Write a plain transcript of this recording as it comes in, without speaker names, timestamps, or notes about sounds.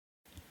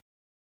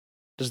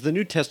Does the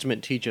New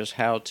Testament teach us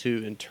how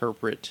to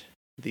interpret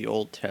the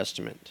Old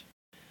Testament?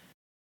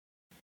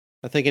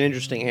 I think an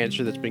interesting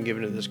answer that's been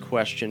given to this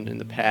question in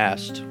the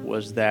past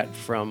was that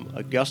from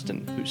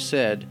Augustine, who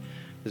said,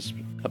 this is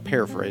a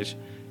paraphrase,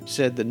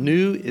 said, "The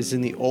new is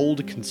in the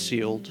old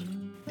concealed,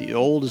 the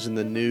old is in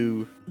the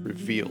new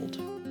revealed."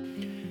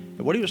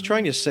 And what he was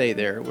trying to say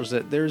there was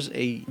that there's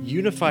a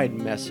unified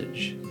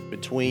message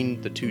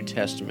between the two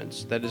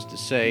testaments. That is to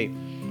say,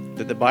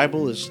 that the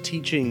Bible is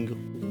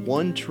teaching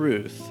one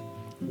truth,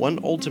 one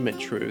ultimate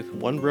truth,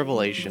 one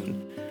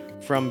revelation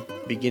from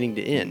beginning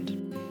to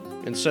end.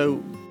 And so,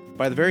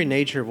 by the very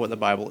nature of what the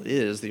Bible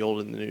is, the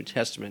Old and the New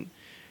Testament,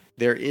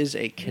 there is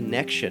a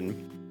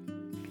connection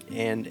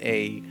and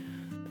a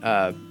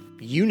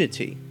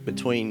unity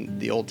between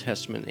the Old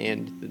Testament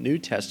and the New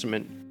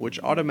Testament, which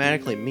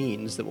automatically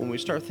means that when we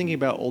start thinking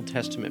about Old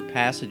Testament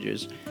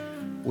passages,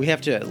 we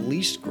have to at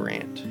least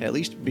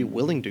be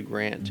willing to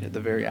grant at the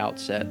very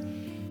outset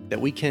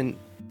that we can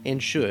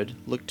and should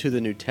look to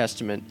the New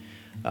Testament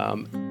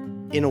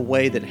in a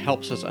way that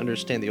helps us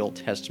understand the Old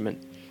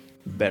Testament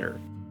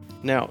better.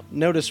 Now,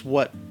 notice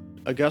what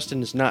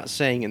Augustine is not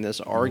saying in this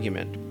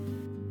argument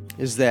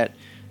is that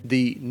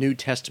the New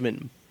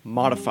Testament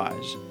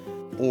modifies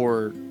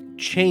or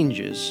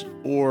changes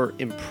or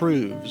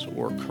improves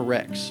or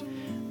corrects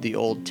the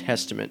Old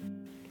Testament.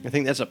 I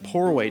think that's a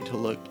poor way to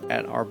look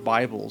at our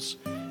Bibles,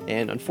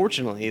 and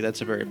unfortunately, that's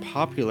a very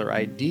popular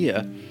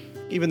idea.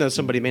 Even though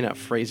somebody may not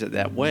phrase it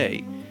that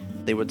way,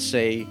 they would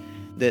say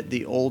that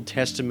the Old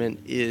Testament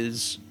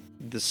is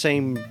the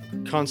same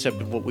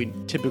concept of what we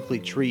typically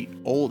treat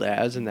old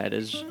as, and that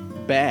is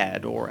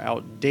bad or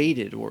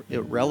outdated or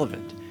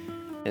irrelevant.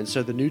 And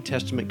so the New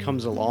Testament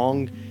comes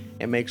along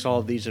and makes all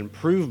of these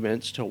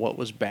improvements to what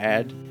was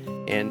bad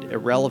and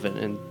irrelevant,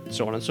 and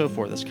so on and so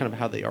forth. That's kind of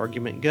how the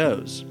argument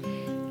goes.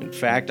 In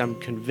fact, I'm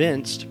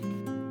convinced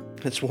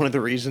it's one of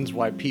the reasons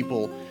why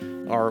people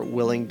are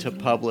willing to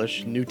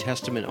publish New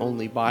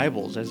Testament-only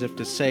Bibles, as if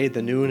to say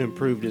the new and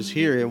improved is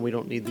here and we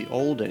don't need the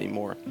old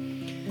anymore.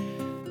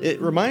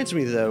 It reminds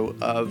me, though,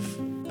 of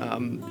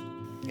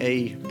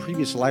a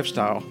previous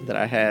lifestyle that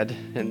I had,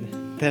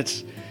 and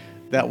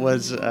that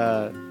was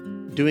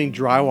doing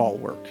drywall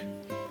work.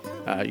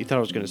 You thought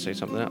I was going to say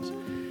something else.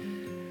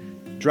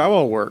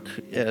 Drywall work,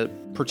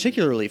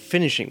 particularly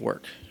finishing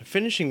work.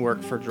 Finishing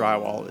work for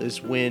drywall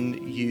is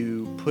when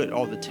you put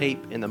all the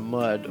tape in the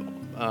mud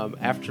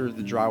after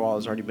the drywall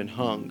has already been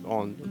hung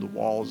on the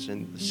walls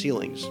and the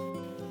ceilings.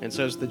 And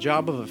so it's the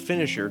job of a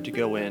finisher to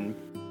go in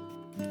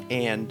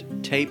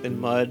and tape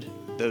and mud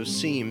those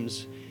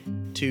seams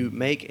to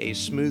make a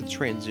smooth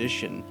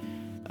transition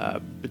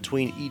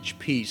between each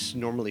piece,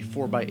 normally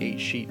 4x8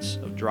 sheets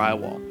of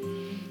drywall.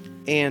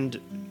 And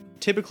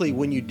typically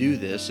when you do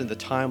this in the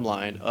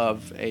timeline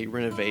of a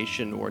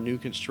renovation or new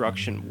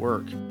construction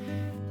work,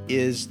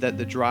 is that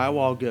the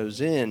drywall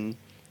goes in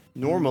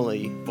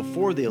normally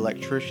before the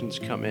electricians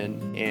come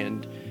in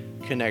and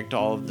connect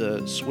all of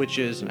the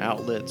switches and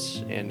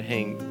outlets and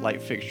hang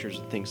light fixtures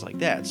and things like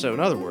that. So in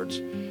other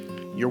words,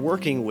 you're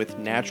working with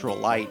natural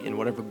light in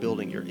whatever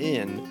building you're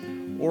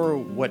in, or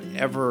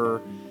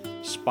whatever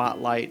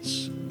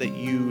spotlights that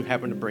you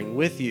happen to bring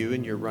with you,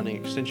 and you're running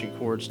extension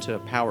cords to a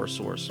power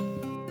source.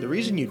 The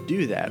reason you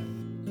do that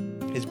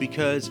is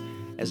because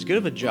as good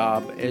of a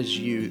job as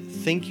you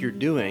think you're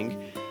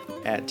doing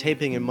at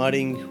taping and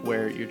mudding,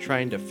 where you're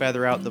trying to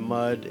feather out the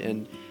mud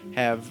and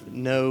have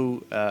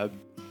no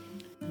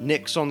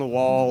nicks on the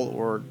wall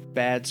or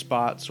bad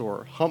spots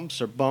or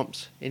humps or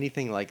bumps,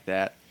 anything like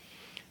that,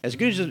 as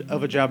good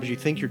of a job as you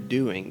think you're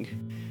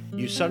doing,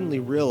 you suddenly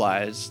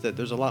realize that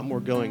there's a lot more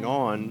going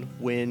on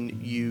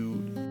when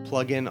you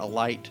plug in a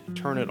light,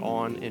 turn it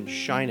on, and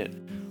shine it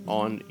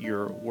on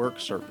your work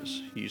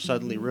surface. You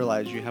suddenly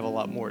realize you have a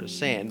lot more to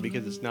sand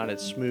because it's not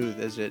as smooth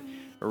as it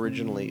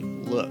originally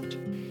looked.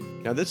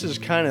 Now, this is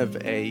kind of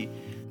a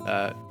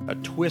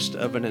twist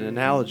of an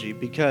analogy,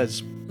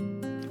 because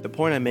the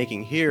point I'm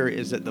making here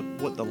is that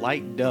what the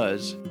light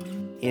does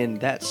in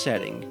that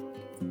setting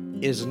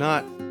is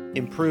not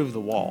improve the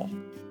wall.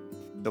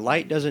 The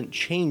light doesn't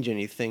change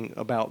anything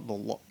about the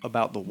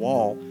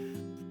wall.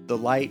 The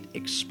light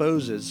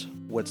exposes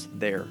what's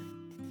there.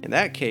 In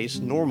that case,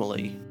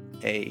 normally,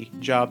 a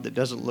job that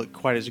doesn't look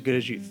quite as good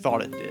as you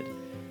thought it did.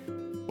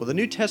 Well, the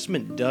New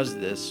Testament does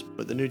this,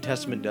 but the New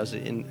Testament does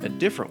it in a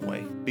different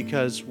way,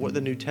 because what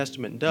the New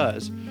Testament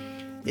does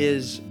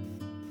is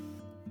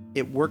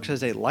it works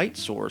as a light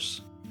source,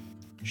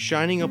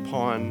 shining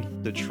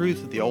upon the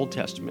truth of the Old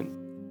Testament,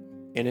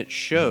 and it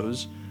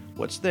shows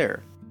what's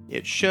there.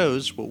 It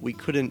shows what we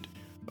couldn't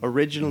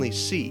originally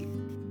see.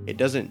 It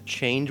doesn't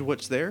change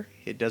what's there.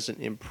 It doesn't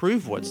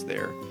improve what's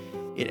there.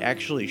 It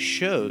actually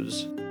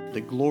shows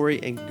the glory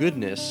and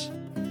goodness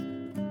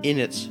in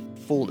its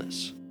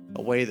fullness,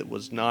 a way that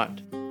was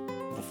not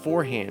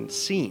beforehand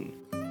seen.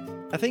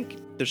 I think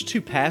there's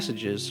two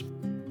passages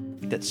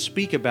that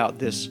speak about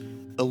this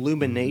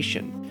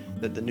illumination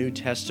that the New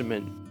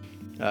Testament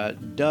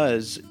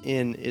does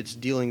in its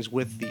dealings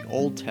with the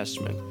Old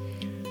Testament.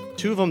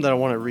 two of them that I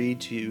want to read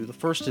to you. The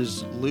first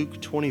is Luke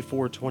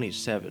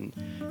 24:27,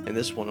 and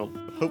this one will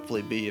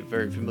hopefully be a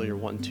very familiar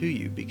one to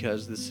you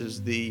because this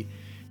is the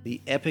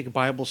epic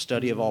Bible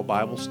study of all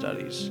Bible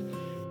studies.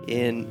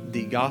 In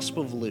the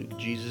Gospel of Luke,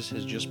 Jesus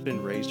has just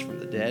been raised from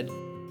the dead,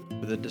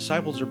 but the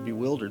disciples are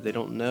bewildered. They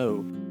don't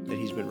know that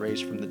he's been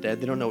raised from the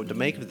dead. They don't know what to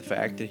make of the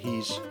fact that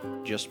he's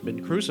just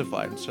been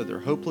crucified. And so they're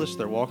hopeless.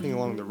 They're walking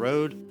along the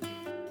road.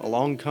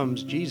 Along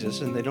comes Jesus,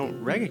 and they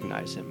don't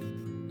recognize him,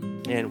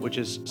 and which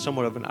is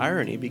somewhat of an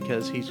irony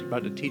because he's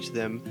about to teach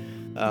them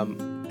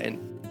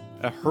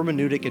a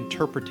hermeneutic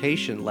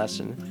interpretation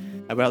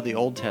lesson about the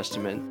Old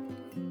Testament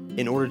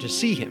in order to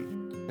see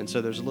him. And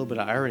so there's a little bit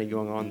of irony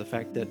going on, the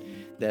fact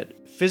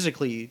that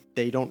physically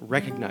they don't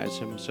recognize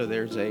him. So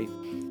there's a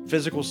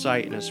physical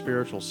sight and a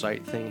spiritual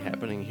sight thing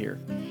happening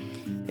here.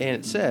 And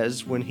it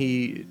says, when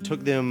he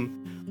took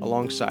them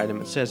alongside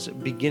him, it says,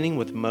 beginning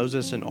with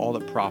Moses and all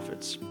the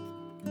prophets,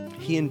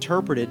 he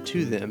interpreted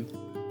to them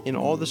in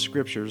all the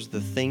scriptures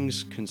the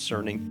things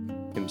concerning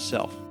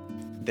himself.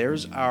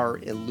 There's our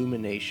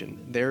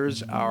illumination.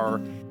 There's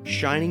our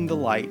shining the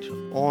light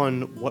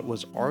on what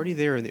was already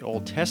there in the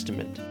Old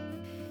Testament,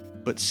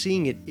 but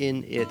seeing it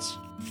in its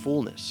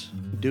fullness.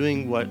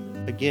 Doing what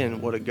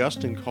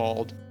Augustine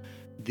called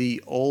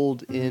the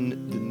old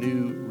in the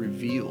new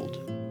revealed.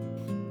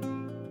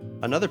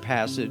 Another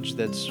passage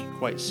that's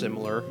quite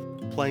similar,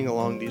 playing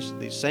along these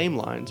same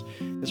lines,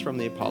 is from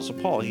the Apostle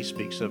Paul. He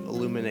speaks of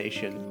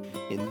illumination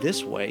in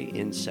this way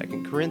in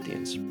 2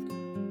 Corinthians.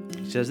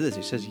 He says this,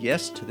 he says,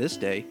 yes, to this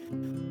day,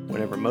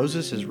 whenever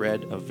Moses is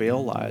read, a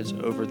veil lies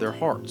over their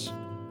hearts.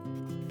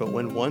 But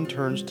when one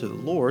turns to the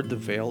Lord, the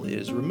veil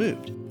is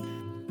removed.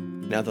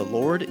 Now the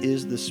Lord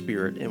is the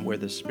Spirit, and where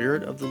the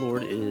Spirit of the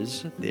Lord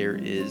is, there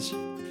is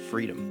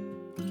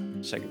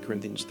freedom. 2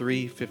 Corinthians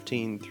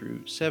 3:15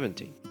 through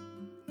 17.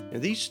 Now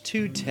these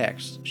two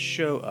texts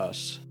show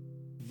us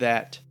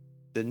that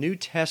the New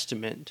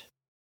Testament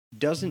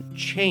doesn't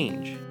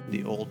change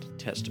the Old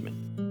Testament.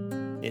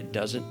 It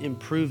doesn't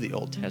improve the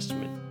Old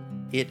Testament.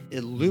 It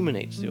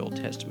illuminates the Old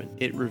Testament.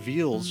 It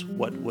reveals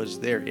what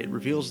was there. It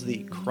reveals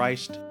the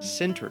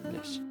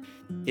Christ-centeredness.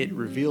 It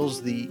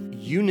reveals the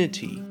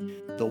unity,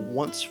 the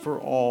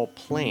once-for-all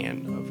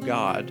plan of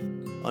God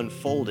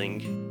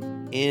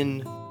unfolding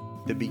in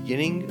the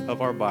beginning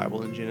of our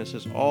Bible in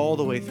Genesis all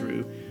the way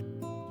through.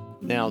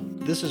 Now,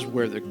 this is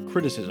where the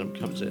criticism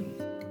comes in,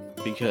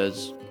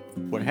 because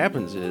what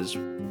happens is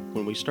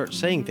when we start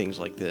saying things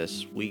like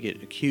this, we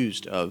get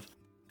accused of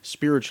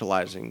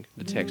spiritualizing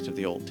the text of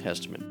the Old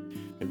Testament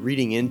and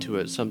reading into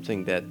it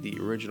something that the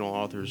original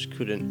authors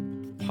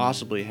couldn't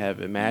possibly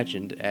have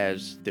imagined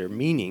as their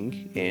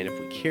meaning. And if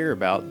we care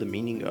about the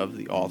meaning of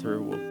the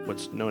author,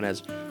 what's known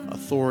as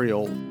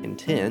authorial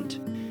intent,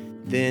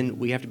 then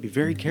we have to be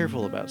very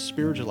careful about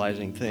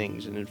spiritualizing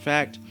things. And in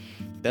fact,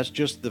 that's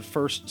just the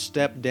first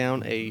step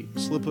down a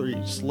slippery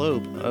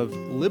slope of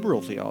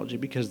liberal theology,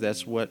 because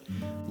that's what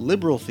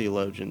liberal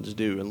theologians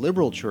do in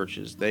liberal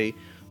churches. They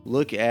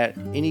look at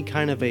any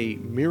kind of a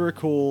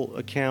miracle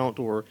account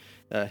or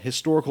a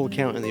historical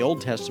account in the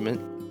Old Testament,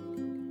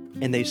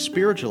 and they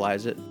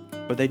spiritualize it,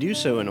 but they do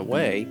so in a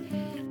way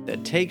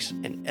that takes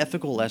an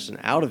ethical lesson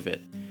out of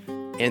it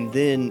and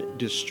then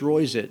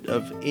destroys it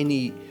of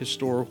any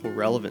historical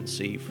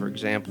relevancy. For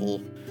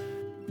example,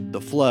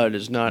 the flood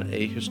is not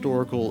a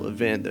historical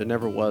event. There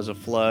never was a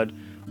flood.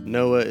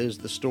 Noah is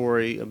the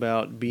story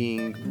about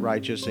being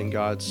righteous in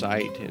God's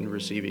sight and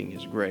receiving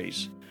his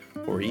grace.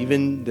 Or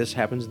even this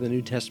happens in the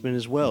New Testament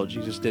as well.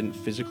 Jesus didn't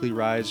physically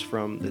rise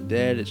from the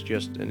dead. It's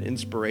just an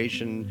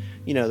inspiration,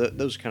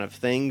 those kind of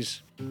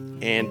things.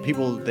 And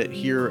people that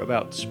hear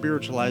about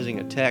spiritualizing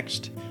a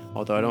text,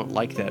 although I don't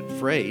like that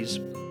phrase,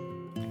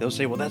 they'll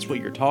say, well, that's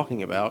what you're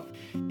talking about.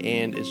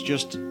 And it's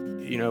just,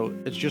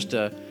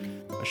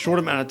 a short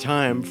amount of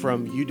time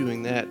from you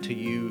doing that to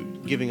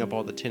you giving up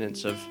all the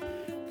tenets of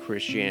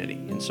Christianity.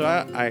 And so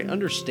I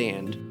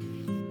understand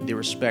the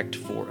respect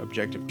for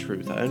objective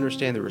truth. I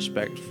understand the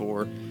respect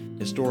for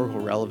historical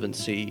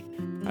relevancy.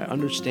 I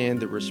understand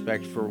the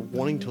respect for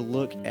wanting to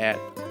look at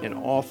an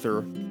author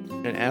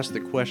and ask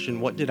the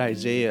question, what did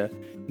Isaiah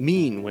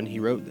mean when he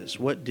wrote this?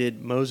 What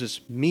did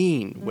Moses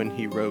mean when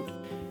he wrote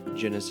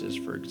Genesis,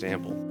 for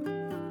example?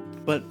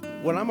 But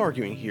what I'm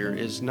arguing here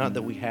is not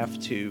that we have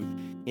to,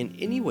 in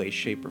any way,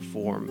 shape, or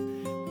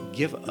form,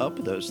 give up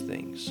those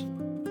things.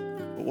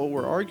 But what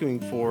we're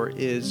arguing for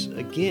is,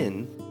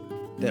 again,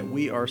 that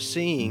we are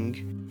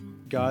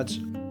seeing God's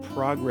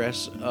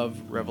progress of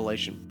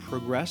revelation,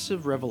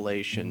 progressive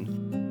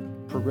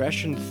revelation,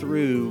 progression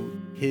through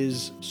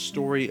his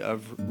story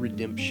of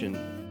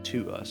redemption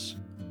to us.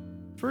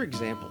 For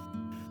example,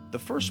 the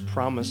first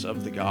promise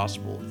of the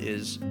gospel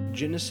is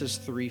Genesis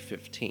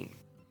 3:15.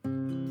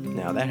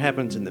 Now, that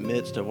happens in the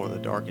midst of one of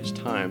the darkest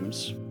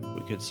times,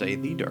 we could say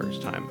the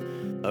darkest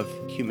time of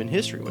human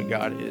history, when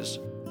God is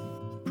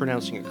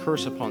pronouncing a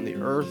curse upon the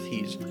earth.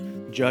 He's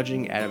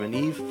judging Adam and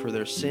Eve for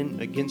their sin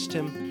against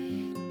him.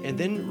 And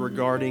then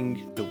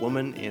regarding the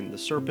woman and the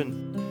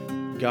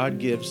serpent, God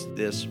gives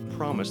this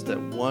promise that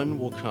one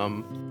will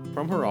come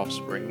from her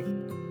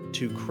offspring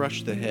to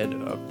crush the head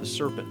of the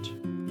serpent.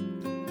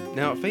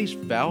 Now, at face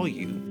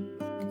value,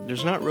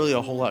 there's not really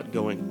a whole lot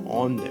going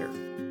on there.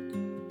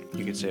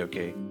 You could say,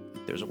 okay,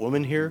 there's a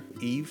woman here,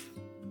 Eve.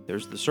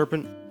 There's the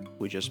serpent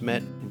we just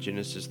met in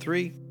Genesis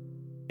 3.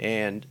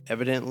 And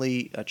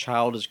evidently, a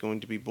child is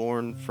going to be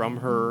born from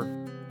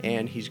her,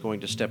 and he's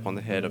going to step on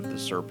the head of the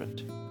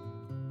serpent.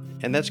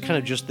 And that's kind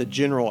of just the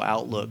general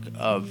outlook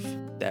of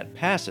that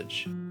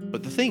passage.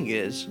 But the thing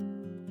is,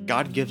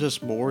 God gives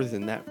us more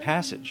than that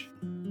passage.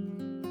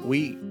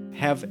 We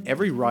have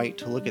every right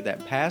to look at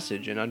that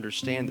passage and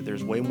understand that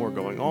there's way more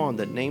going on,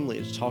 that namely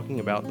is talking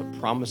about the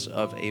promise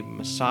of a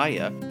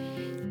Messiah,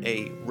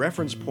 a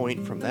reference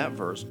point from that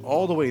verse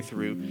all the way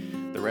through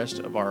the rest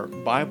of our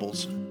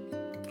Bibles,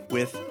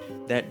 with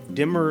that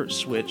dimmer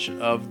switch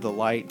of the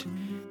light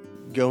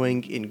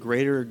going in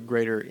greater and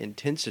greater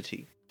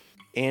intensity.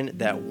 And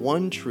that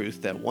one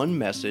truth, that one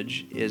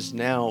message is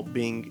now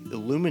being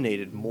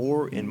illuminated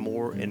more and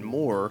more and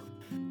more,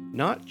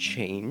 not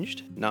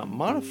changed, not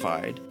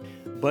modified,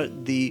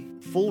 but the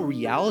full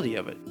reality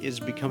of it is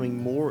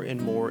becoming more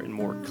and more and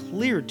more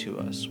clear to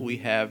us. We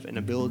have an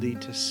ability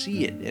to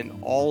see it in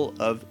all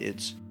of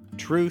its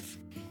truth,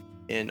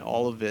 in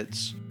all of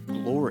its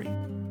glory.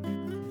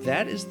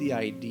 That is the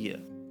idea.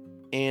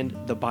 And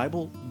the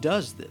Bible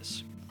does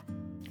this.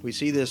 We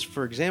see this,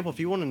 for example, if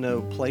you want to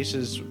know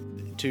places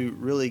to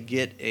really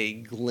get a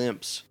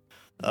glimpse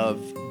of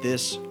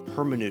this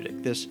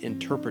hermeneutic, this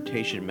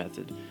interpretation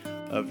method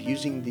of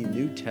using the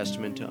New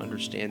Testament to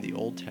understand the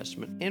Old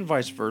Testament, and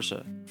vice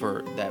versa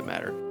for that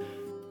matter,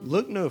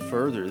 look no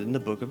further than the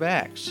book of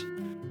Acts.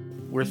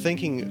 We're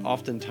thinking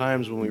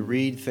oftentimes when we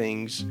read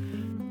things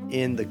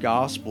in the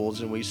Gospels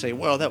and we say,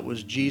 well, that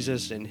was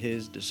Jesus and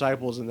his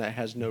disciples, and that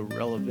has no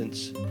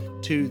relevance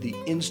to the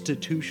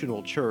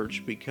institutional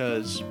church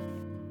because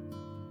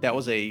that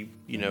was a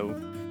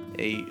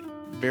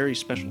very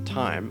special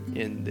time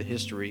in the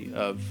history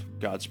of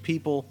God's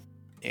people,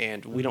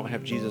 and we don't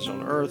have Jesus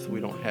on earth. We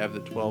don't have the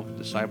 12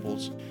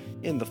 disciples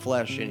in the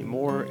flesh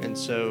anymore, and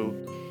so,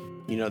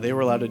 they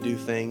were allowed to do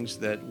things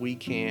that we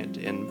can't,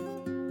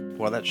 and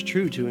while that's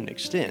true to an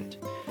extent,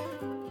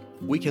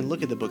 we can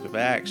look at the book of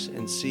Acts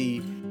and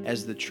see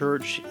as the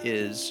church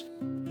is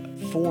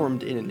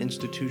formed in an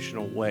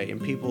institutional way,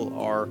 and people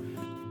are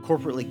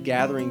corporately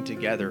gathering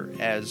together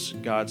as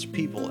God's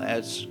people,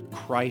 as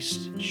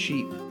Christ's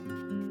sheep,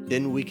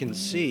 then we can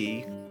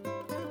see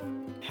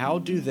how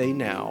do they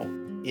now,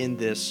 in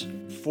this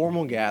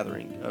formal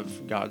gathering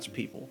of God's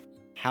people,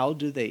 how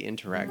do they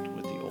interact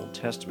with the Old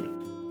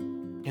Testament?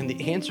 And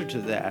the answer to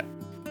that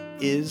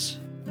is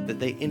that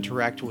they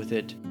interact with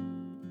it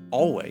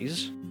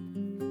always.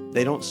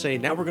 They don't say,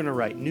 now we're going to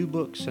write new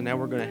books, and now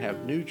we're going to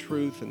have new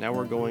truth, and now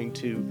we're going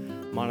to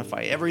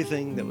modify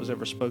everything that was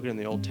ever spoken in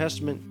the Old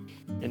Testament.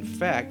 In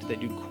fact, they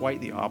do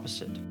quite the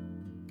opposite.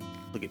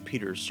 Look at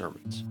Peter's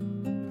sermons.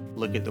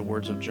 Look at the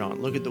words of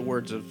John. Look at the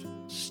words of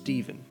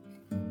Stephen.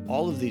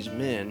 All of these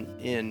men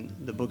in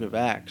the book of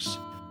Acts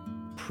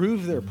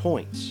prove their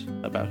points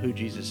about who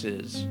Jesus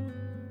is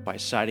by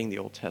citing the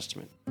Old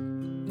Testament.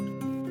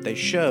 They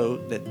show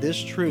that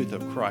this truth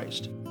of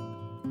Christ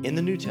in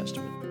the New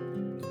Testament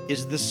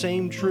is the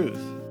same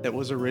truth that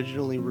was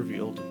originally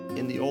revealed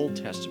in the Old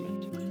Testament.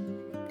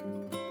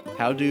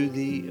 How do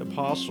the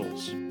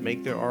apostles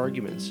make their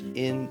arguments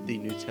in the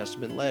New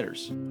Testament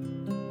letters?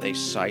 They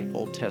cite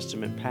Old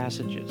Testament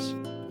passages.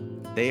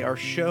 They are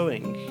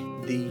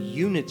showing the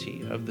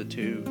unity of the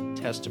two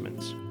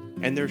testaments,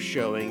 and they're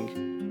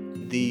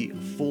showing the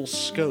full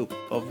scope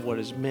of what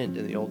is meant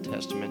in the Old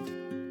Testament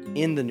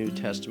in the New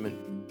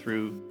Testament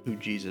through who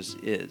Jesus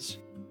is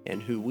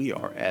and who we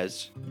are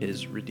as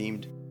his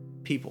redeemed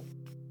people.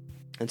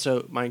 And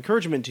so my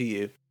encouragement to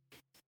you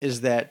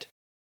is that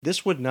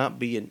this would not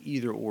be an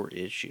either-or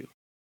issue.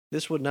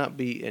 This would not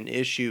be an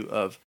issue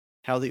of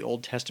how the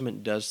Old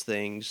Testament does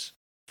things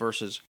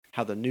versus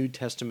how the New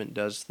Testament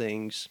does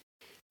things.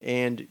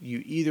 And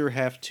you either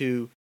have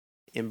to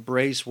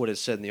embrace what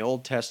is said in the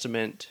Old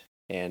Testament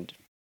and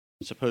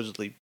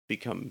supposedly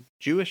become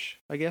Jewish,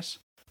 I guess,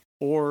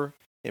 or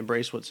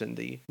embrace what's in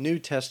the New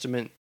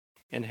Testament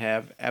and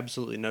have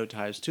absolutely no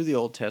ties to the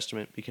Old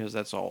Testament because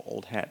that's all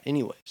old hat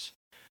anyways.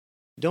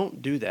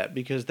 Don't do that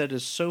because that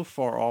is so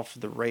far off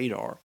the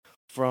radar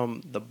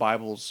from the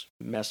Bible's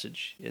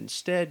message.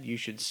 Instead, you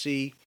should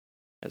see,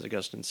 as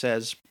Augustine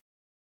says,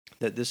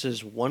 that this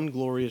is one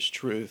glorious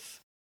truth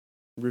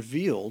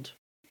revealed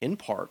in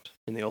part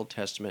in the Old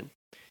Testament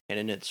and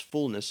in its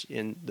fullness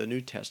in the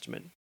New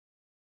Testament.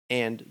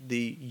 And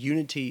the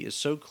unity is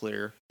so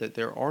clear that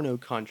there are no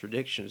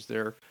contradictions.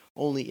 They're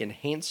only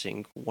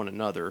enhancing one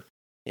another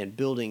and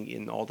building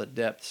in all the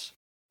depths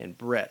and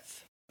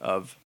breadth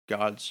of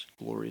God's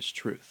glorious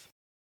truth.